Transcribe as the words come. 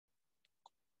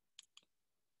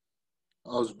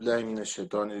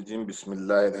Auzubillahiminash-shaytanir-rajim.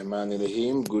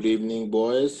 Bismillahir-Rahmanir-Rahim. Good evening,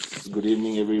 boys. Good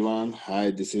evening, everyone.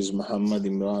 Hi, this is Muhammad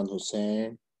Imran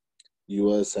Hussain,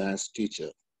 your science teacher.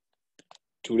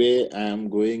 Today, I am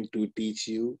going to teach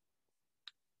you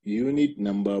unit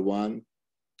number 1,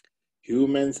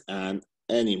 humans and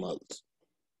animals.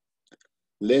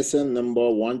 Lesson number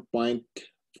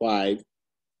 1.5,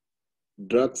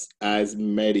 drugs as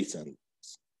medicine.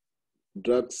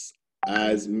 Drugs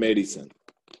as medicine.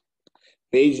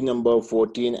 Page number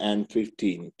 14 and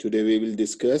 15. Today we will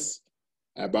discuss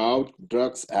about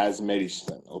drugs as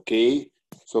medicine. Okay,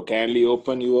 so kindly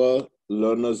open your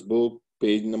learner's book,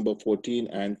 page number 14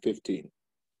 and 15,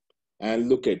 and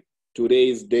look at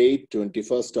today's date,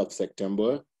 21st of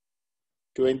September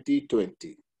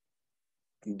 2020,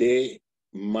 day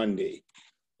Monday.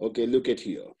 Okay, look at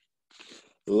here.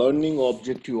 Learning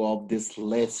objective of this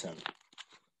lesson: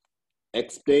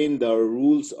 explain the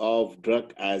rules of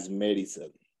drug as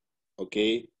medicine.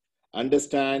 Okay,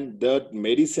 understand that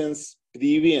medicines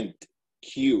prevent,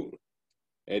 cure,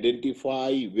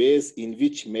 identify ways in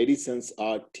which medicines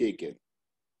are taken,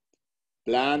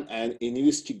 plan an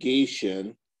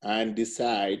investigation, and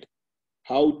decide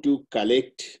how to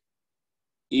collect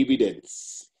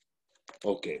evidence.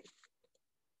 Okay,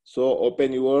 so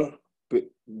open your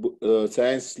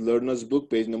science learner's book,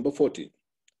 page number 14.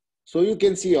 So you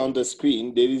can see on the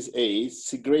screen there is a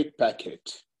cigarette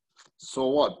packet. So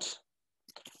what?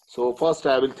 So first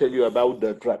I will tell you about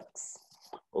the drugs.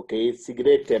 Okay,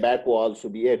 cigarette, tobacco also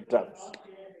be a drugs.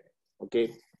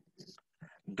 Okay,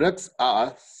 drugs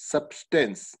are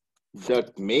substances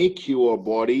that make your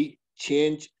body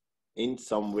change in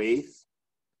some ways.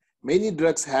 Many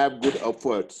drugs have good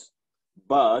efforts,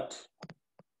 but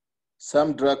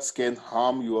some drugs can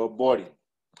harm your body.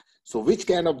 So which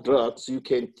kind of drugs you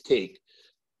can take?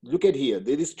 Look at here,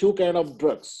 there is two kind of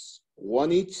drugs.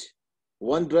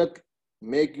 One drug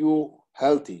make you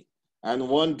healthy, and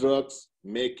one drugs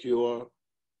make your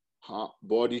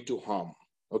body to harm.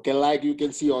 Okay, like you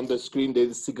can see on the screen, there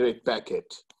is cigarette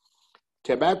packet.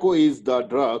 Tobacco is the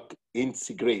drug in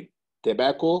cigarette.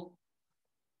 Tobacco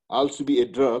also be a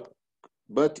drug,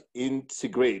 but in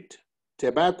cigarette.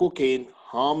 Tobacco can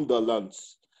harm the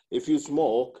lungs. If you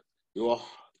smoke, your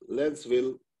lungs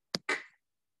will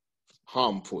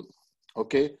harmful.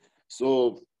 Okay,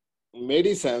 so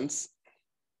medicines.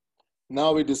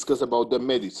 Now we discuss about the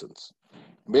medicines.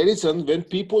 Medicine, when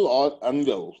people are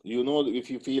unwell, you know,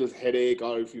 if you feel headache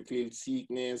or if you feel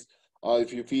sickness or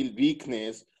if you feel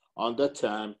weakness, on that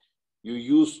time you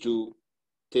used to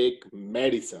take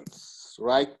medicines,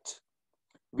 right?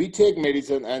 We take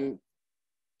medicine and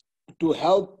to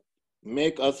help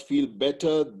make us feel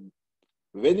better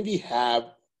when we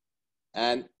have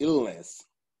an illness.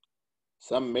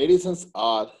 Some medicines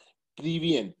are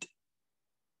prevent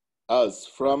us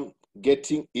from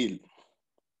getting ill.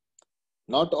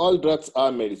 Not all drugs are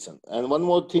medicine. And one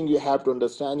more thing you have to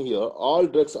understand here, all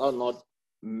drugs are not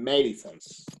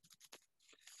medicines.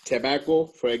 Tobacco,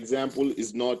 for example,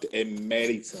 is not a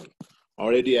medicine.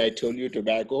 Already I told you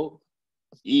tobacco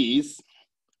is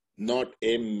not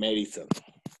a medicine.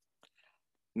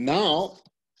 Now,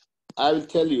 I will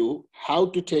tell you how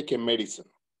to take a medicine.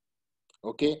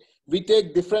 Okay, we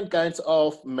take different kinds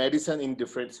of medicine in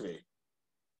different ways.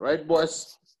 Right,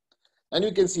 boys? And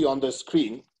you can see on the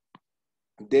screen,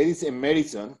 there is a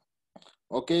medicine.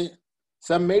 Okay,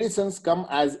 some medicines come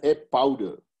as a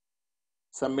powder.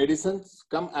 Some medicines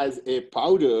come as a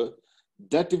powder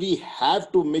that we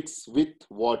have to mix with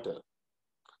water.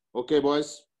 Okay,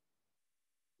 boys?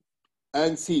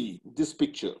 And see this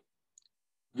picture.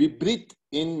 We breathe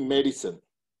in medicine,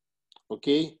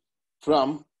 okay,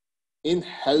 from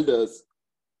inhalers,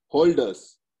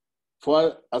 holders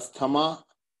for asthma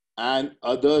and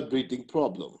other breathing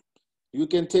problem. You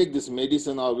can take this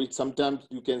medicine, or which sometimes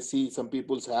you can see some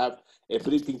people have a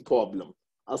breathing problem,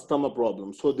 asthma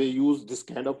problem. So they use this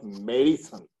kind of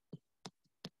medicine.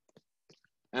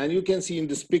 And you can see in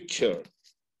this picture,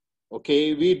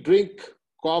 okay, we drink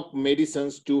cough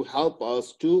medicines to help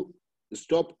us to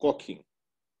stop coughing.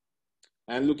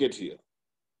 And look at here.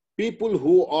 People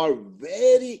who are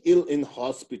very ill in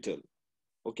hospital,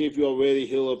 okay, if you are very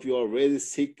ill, if you are very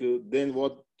sick, then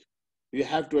what? You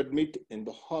have to admit in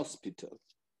the hospital.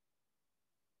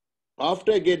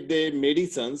 After get the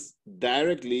medicines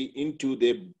directly into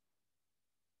the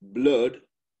blood,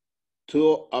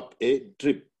 throw up a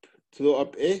drip.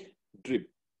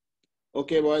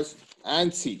 Okay, boys,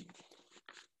 and see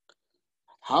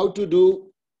how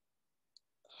do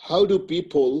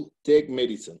people take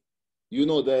medicine. You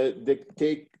know that they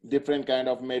take different kind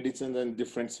of medicines in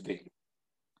different way.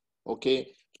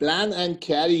 Okay, Plan and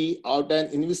carry out an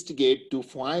investigate to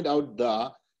find out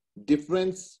the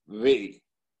different way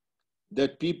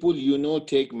that people you know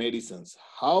take medicines.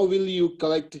 How will you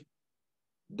collect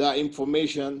the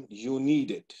information you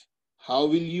needed? How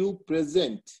will you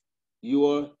present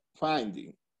your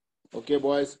finding? Okay,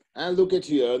 boys, and look at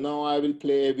here. Now I will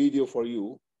play a video for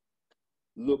you.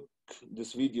 Look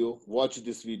this video, watch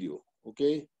this video,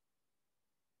 okay?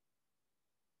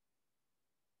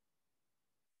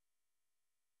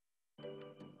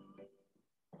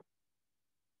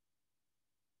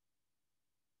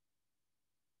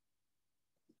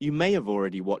 You may have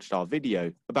already watched our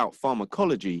video about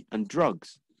pharmacology and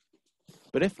drugs.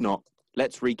 But if not,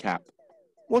 let's recap.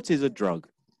 What is a drug?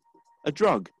 A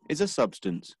drug is a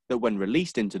substance that when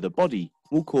released into the body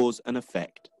will cause an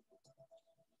effect.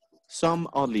 Some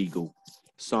are legal,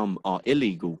 some are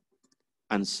illegal,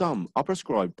 and some are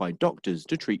prescribed by doctors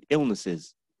to treat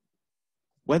illnesses.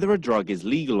 Whether a drug is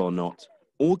legal or not,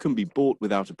 or can be bought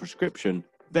without a prescription,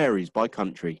 varies by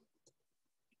country.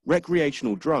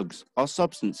 Recreational drugs are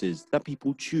substances that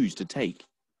people choose to take,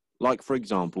 like for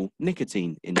example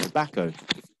nicotine in tobacco,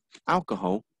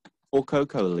 alcohol, or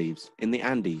cocoa leaves in the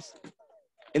Andes.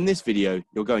 In this video,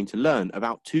 you're going to learn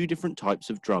about two different types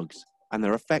of drugs and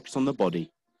their effects on the body.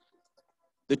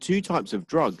 The two types of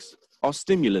drugs are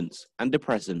stimulants and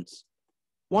depressants.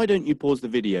 Why don't you pause the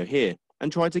video here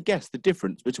and try to guess the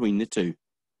difference between the two?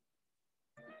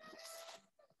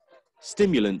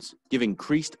 Stimulants give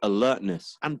increased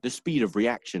alertness and the speed of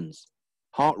reactions,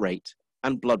 heart rate,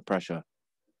 and blood pressure.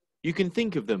 You can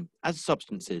think of them as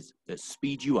substances that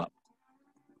speed you up.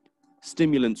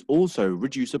 Stimulants also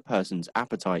reduce a person's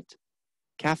appetite.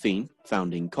 Caffeine,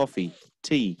 found in coffee,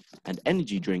 tea, and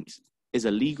energy drinks, is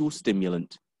a legal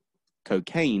stimulant.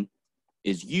 Cocaine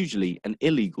is usually an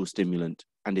illegal stimulant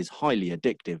and is highly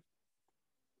addictive.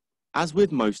 As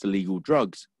with most illegal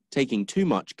drugs, taking too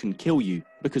much can kill you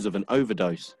because of an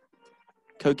overdose.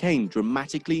 Cocaine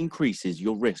dramatically increases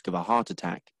your risk of a heart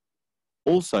attack.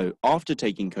 Also, after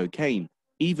taking cocaine,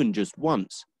 even just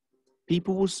once,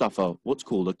 people will suffer what's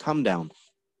called a come down.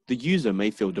 The user may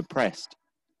feel depressed,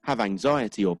 have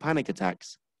anxiety or panic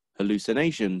attacks,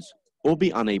 hallucinations, or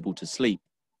be unable to sleep.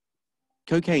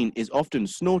 Cocaine is often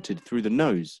snorted through the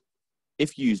nose.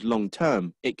 If used long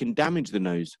term, it can damage the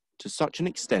nose to such an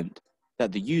extent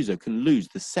that the user can lose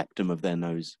the septum of their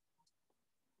nose.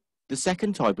 The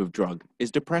second type of drug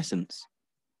is depressants.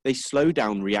 They slow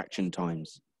down reaction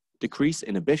times, decrease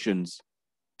inhibitions,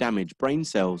 damage brain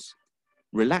cells,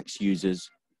 relax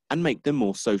users, and make them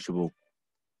more sociable.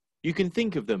 You can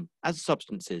think of them as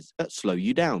substances that slow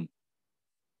you down.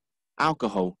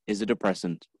 Alcohol is a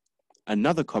depressant.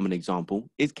 Another common example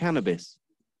is cannabis.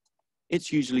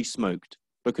 It's usually smoked,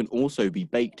 but can also be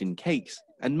baked in cakes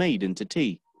and made into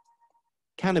tea.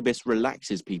 Cannabis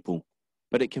relaxes people,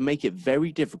 but it can make it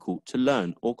very difficult to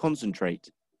learn or concentrate.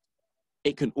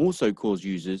 It can also cause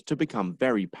users to become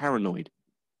very paranoid,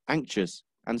 anxious,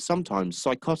 and sometimes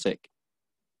psychotic.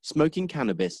 Smoking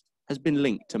cannabis has been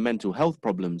linked to mental health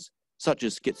problems such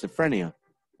as schizophrenia,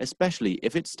 especially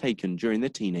if it's taken during the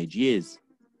teenage years.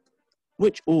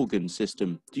 Which organ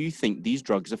system do you think these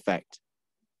drugs affect?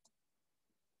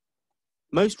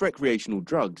 Most recreational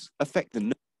drugs affect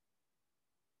the